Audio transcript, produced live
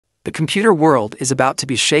The computer world is about to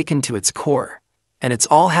be shaken to its core, and it's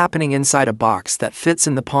all happening inside a box that fits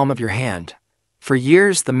in the palm of your hand. For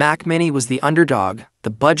years, the Mac Mini was the underdog,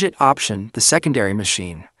 the budget option, the secondary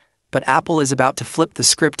machine. But Apple is about to flip the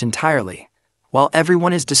script entirely. While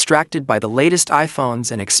everyone is distracted by the latest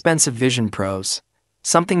iPhones and expensive Vision Pros,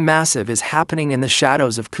 something massive is happening in the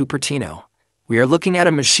shadows of Cupertino. We are looking at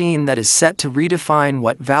a machine that is set to redefine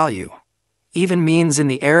what value even means in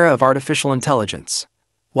the era of artificial intelligence.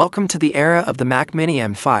 Welcome to the era of the Mac Mini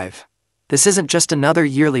M5. This isn't just another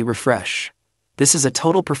yearly refresh. This is a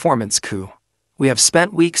total performance coup. We have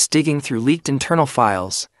spent weeks digging through leaked internal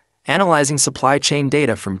files, analyzing supply chain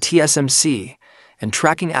data from TSMC, and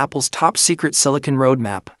tracking Apple's top-secret silicon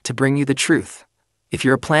roadmap to bring you the truth. If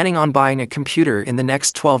you're planning on buying a computer in the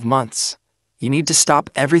next 12 months, you need to stop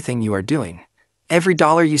everything you are doing. Every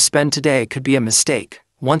dollar you spend today could be a mistake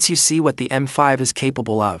once you see what the M5 is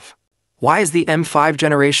capable of. Why is the M5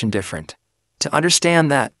 generation different? To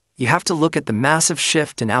understand that, you have to look at the massive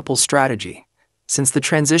shift in Apple's strategy. Since the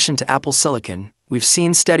transition to Apple Silicon, we've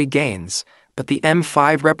seen steady gains, but the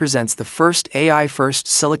M5 represents the first AI-first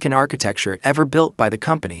silicon architecture ever built by the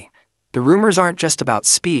company. The rumors aren't just about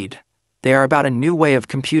speed, they are about a new way of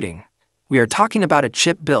computing. We are talking about a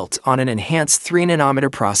chip built on an enhanced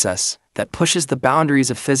 3nm process that pushes the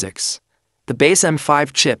boundaries of physics. The base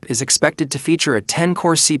M5 chip is expected to feature a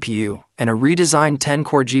 10-core CPU and a redesigned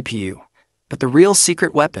 10-core GPU. But the real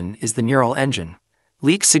secret weapon is the neural engine.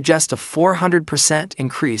 Leaks suggest a 400%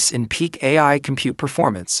 increase in peak AI compute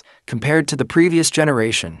performance compared to the previous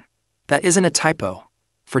generation. That isn't a typo.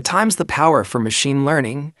 4x the power for machine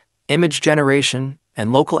learning, image generation,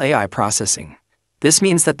 and local AI processing. This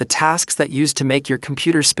means that the tasks that used to make your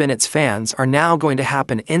computer spin its fans are now going to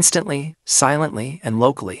happen instantly, silently, and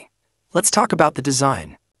locally. Let's talk about the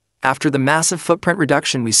design. After the massive footprint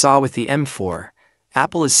reduction we saw with the M4,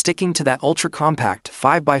 Apple is sticking to that ultra-compact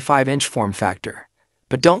 5x5-inch form factor.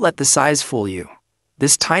 But don't let the size fool you.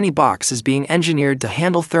 This tiny box is being engineered to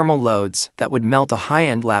handle thermal loads that would melt a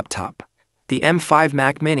high-end laptop. The M5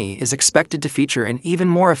 Mac Mini is expected to feature an even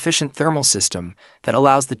more efficient thermal system that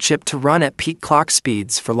allows the chip to run at peak clock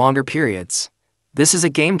speeds for longer periods. This is a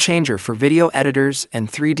game-changer for video editors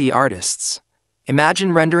and 3D artists.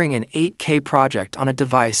 Imagine rendering an 8K project on a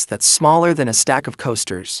device that's smaller than a stack of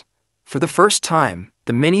coasters. For the first time,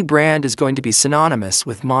 the Mini brand is going to be synonymous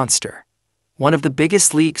with monster. One of the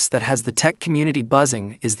biggest leaks that has the tech community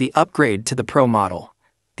buzzing is the upgrade to the Pro model.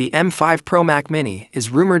 The M5 Pro Mac Mini is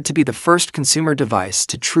rumored to be the first consumer device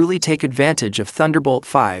to truly take advantage of Thunderbolt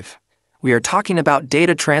 5. We are talking about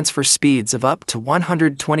data transfer speeds of up to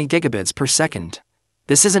 120 gigabits per second.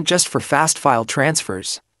 This isn't just for fast file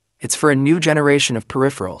transfers, it's for a new generation of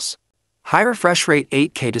peripherals. High refresh rate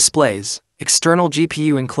 8K displays, external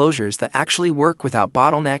GPU enclosures that actually work without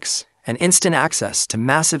bottlenecks, and instant access to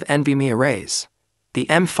massive NVMe arrays. The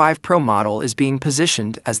M5 Pro model is being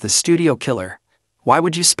positioned as the studio killer. Why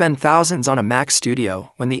would you spend thousands on a Mac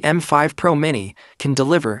Studio when the M5 Pro Mini can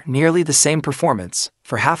deliver nearly the same performance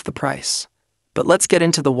for half the price? But let's get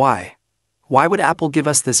into the why. Why would Apple give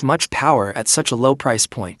us this much power at such a low price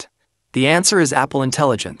point? The answer is Apple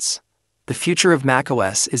Intelligence. The future of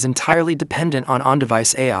macOS is entirely dependent on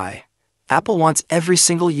on-device AI. Apple wants every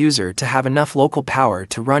single user to have enough local power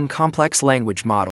to run complex language models.